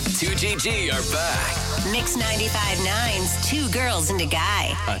2GG are back. Mix 95.9's Two Girls and a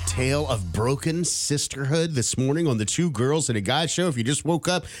Guy. A tale of broken sisterhood this morning on the Two Girls and a Guy show. If you just woke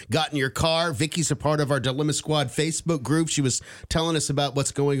up, got in your car, Vicky's a part of our Dilemma Squad Facebook group. She was telling us about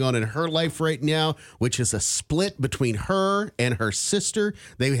what's going on in her life right now, which is a split between her and her sister.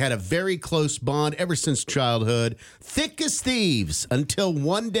 They had a very close bond ever since childhood. Thick as thieves until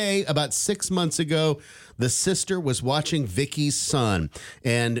one day about 6 months ago, the sister was watching Vicky's son.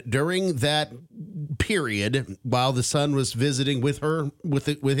 And during that period, while the son was visiting with her, with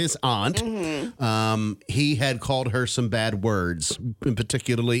his aunt, he had called her some bad words,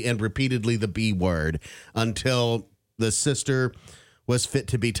 particularly and repeatedly the B word, until the sister was fit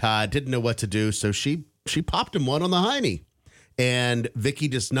to be tied, didn't know what to do. So she popped him one on the hiney. And Vicky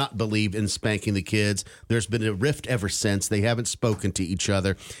does not believe in spanking the kids. There's been a rift ever since. They haven't spoken to each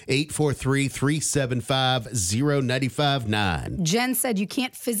other. 843-375-0959. Jen said you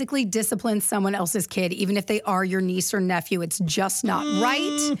can't physically discipline someone else's kid, even if they are your niece or nephew. It's just not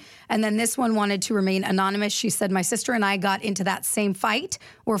right. And then this one wanted to remain anonymous. She said, my sister and I got into that same fight.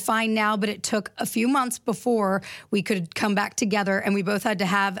 We're fine now, but it took a few months before we could come back together, and we both had to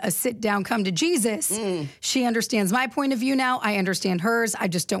have a sit down, come to Jesus. She understands my point of view now. I understand hers. I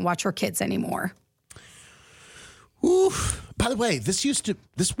just don't watch her kids anymore. Ooh. By the way, this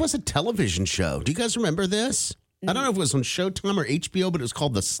was a television show. Do you guys remember this? I don't know if it was on Showtime or HBO, but it was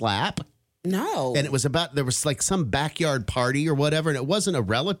called The Slap. No. And it was about, there was like some backyard party or whatever, and it wasn't a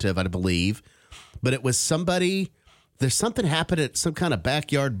relative, I believe, but it was somebody, there's something happened at some kind of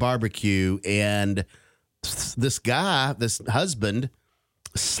backyard barbecue, and this guy, this husband,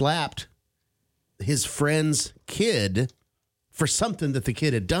 slapped his friend's kid for something that the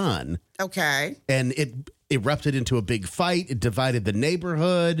kid had done. Okay. And it erupted into a big fight. It divided the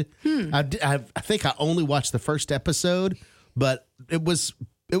neighborhood. I think I only watched the first episode, but it was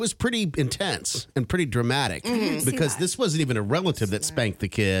pretty intense and pretty dramatic because this wasn't even a relative that spanked the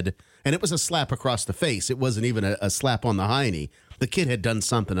kid, and it was a slap across the face. It wasn't even a slap on the hiney. The kid had done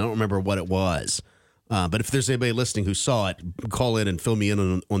something. I don't remember what it was. But if there's anybody listening who saw it, call in and fill me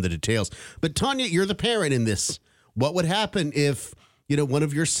in on the details. But Tanya, you're the parent in this. What would happen if, one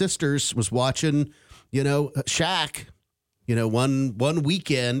of your sisters was watching, Shaq, one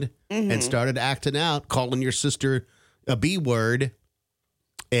weekend and started acting out, calling your sister a B word,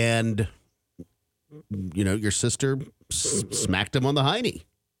 and, your sister smacked him on the hiney?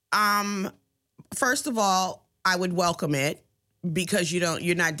 First of all, I would welcome it because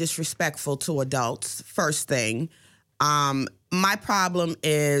you're not disrespectful to adults, first thing. My problem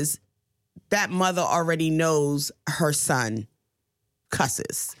is that mother already knows her son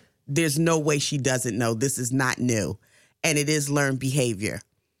cusses. There's no way she doesn't know. This is not new. And it is learned behavior.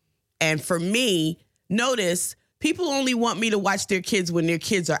 And for me, notice people only want me to watch their kids when their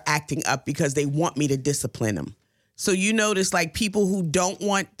kids are acting up because they want me to discipline them. So you notice like people who don't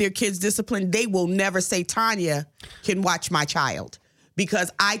want their kids disciplined, they will never say, Tanya can watch my child, because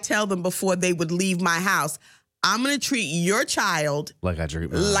I tell them before they would leave my house, I'm going to treat your child like I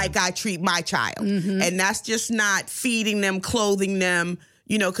treat my child. And that's just not feeding them, clothing them,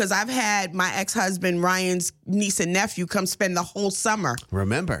 because I've had my ex-husband, Ryan's niece and nephew, come spend the whole summer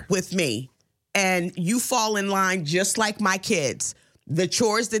with me. And you fall in line just like my kids. The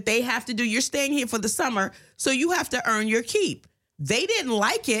chores that they have to do, you're staying here for the summer, so you have to earn your keep. They didn't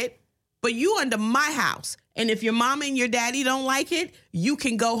like it, but you under my house. And if your mama and your daddy don't like it, you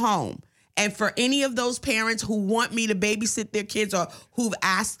can go home. And for any of those parents who want me to babysit their kids or who've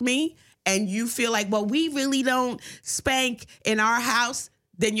asked me, and you feel like, well, we really don't spank in our house,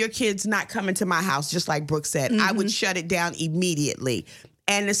 then your kid's not coming to my house, just like Brooke said. I would shut it down immediately.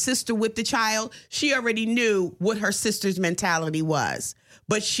 And the sister with the child, she already knew what her sister's mentality was.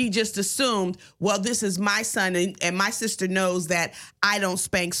 But she just assumed, well, this is my son, and my sister knows that I don't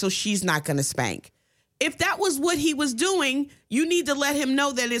spank, so she's not going to spank. If that was what he was doing, you need to let him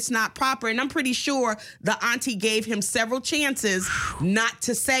know that it's not proper. And I'm pretty sure the auntie gave him several chances not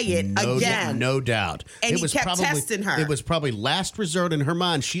to say it again. No doubt. And he kept testing her. It was probably last resort in her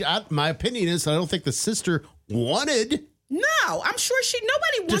mind. My opinion is I don't think the sister wanted. No, I'm sure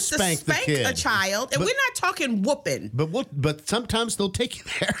nobody wants to spank a child. And we're not talking whooping. But sometimes they'll take you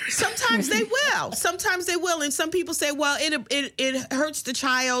there. Sometimes they will. Sometimes they will. And some people say, well, it hurts the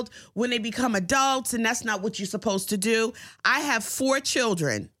child when they become adults, and that's not what you're supposed to do. I have 4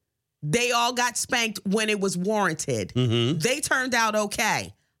 children. They all got spanked when it was warranted. They turned out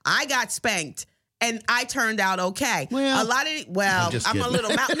okay. I got spanked, and I turned out okay. Well, I'm a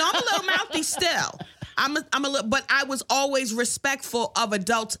little mouthy still. I'm a little, but I was always respectful of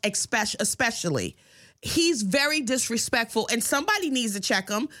adults, especially. he's very disrespectful, and somebody needs to check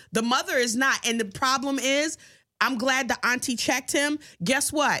him. The mother is not. And the problem is, I'm glad the auntie checked him.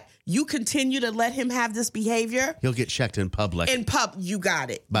 Guess what? You continue to let him have this behavior. He'll get checked in public. You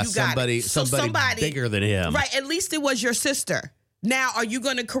got it. By you got somebody, it. So somebody bigger than him. Right. At least it was your sister. Now, are you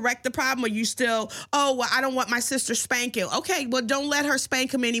going to correct the problem? Or you still, I don't want my sister spanking. Okay, well, don't let her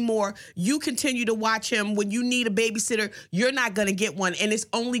spank him anymore. You continue to watch him. When you need a babysitter, you're not going to get one, and it's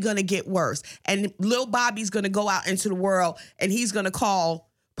only going to get worse. And Lil Bobby's going to go out into the world, and he's going to call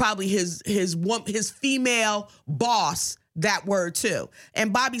probably his female boss that word too.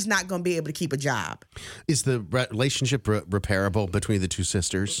 And Bobby's not going to be able to keep a job. Is the relationship repairable between the two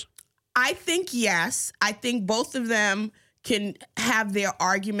sisters? I think yes. I think both of them can have their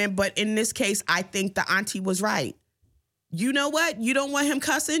argument, but in this case, I think the auntie was right. You know what? You don't want him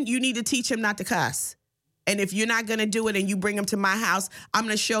cussing? You need to teach him not to cuss. And if you're not going to do it and you bring him to my house, I'm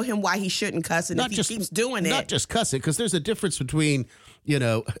going to show him why he shouldn't cuss. And if he keeps doing it. Not just cussing, because there's a difference between,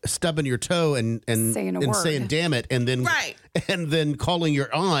 stubbing your toe and saying damn it, and then calling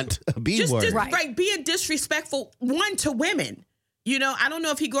your aunt a B word. Right. Being disrespectful, to women. I don't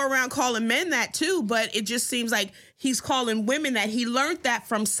know if he go around calling men that too, but it just seems like he's calling women that. He learned that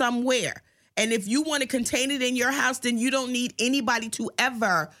from somewhere. And if you want to contain it in your house, then you don't need anybody to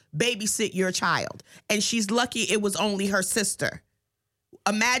ever babysit your child. And she's lucky it was only her sister.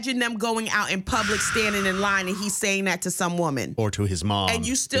 Imagine them going out in public, standing in line, and he's saying that to some woman. Or to his mom. And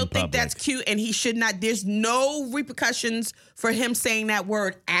you still think that's cute, and he should not. There's no repercussions for him saying that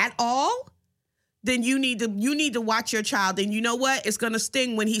word at all. Then you need to watch your child. And you know what? It's going to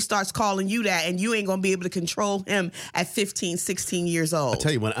sting when he starts calling you that, and you ain't going to be able to control him at 15, 16 years old. I'll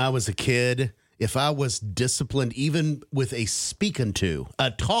tell you, when I was a kid, if I was disciplined, even with a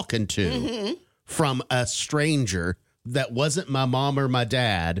talking to from a stranger that wasn't my mom or my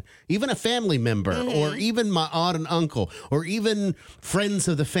dad, even a family member, or even my aunt and uncle, or even friends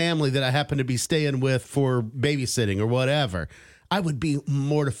of the family that I happen to be staying with for babysitting or whatever, I would be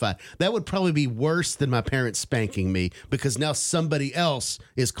mortified. That would probably be worse than my parents spanking me, because now somebody else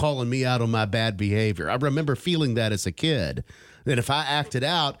is calling me out on my bad behavior. I remember feeling that as a kid. And if I acted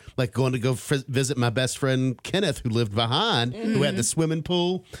out, like going to go visit my best friend Kenneth, who lived behind, who had the swimming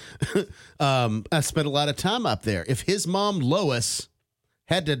pool, I spent a lot of time up there. If his mom Lois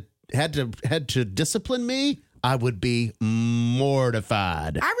had to discipline me, I would be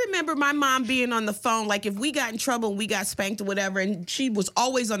mortified. I remember my mom being on the phone, like if we got in trouble and we got spanked or whatever, and she was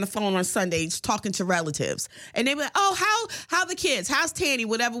always on the phone on Sundays talking to relatives. And they were like, oh, how the kids? How's Tanny?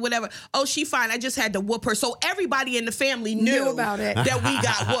 Whatever. Oh, she fine. I just had to whoop her. So everybody in the family knew about it, that we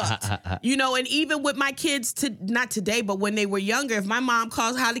got whooped. And even with my kids, not today, but when they were younger, if my mom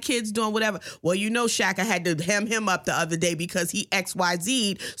calls, how the kids doing, whatever. Well, Shaq, I had to hem him up the other day because he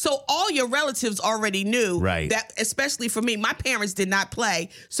XYZ'd. So all your relatives already knew. Right. That, especially for me, my parents did not play.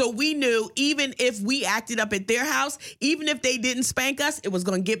 So we knew even if we acted up at their house, even if they didn't spank us, it was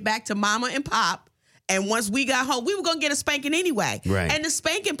going to get back to mama and pop. And once we got home, we were going to get a spanking anyway. Right. And the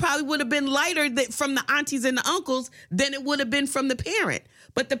spanking probably would have been lighter from the aunties and the uncles than it would have been from the parent.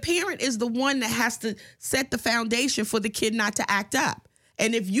 But the parent is the one that has to set the foundation for the kid not to act up.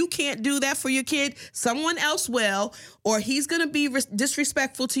 And if you can't do that for your kid, someone else will, or he's going to be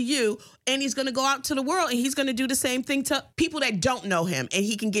disrespectful to you, and he's going to go out to the world and he's going to do the same thing to people that don't know him, and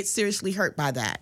he can get seriously hurt by that.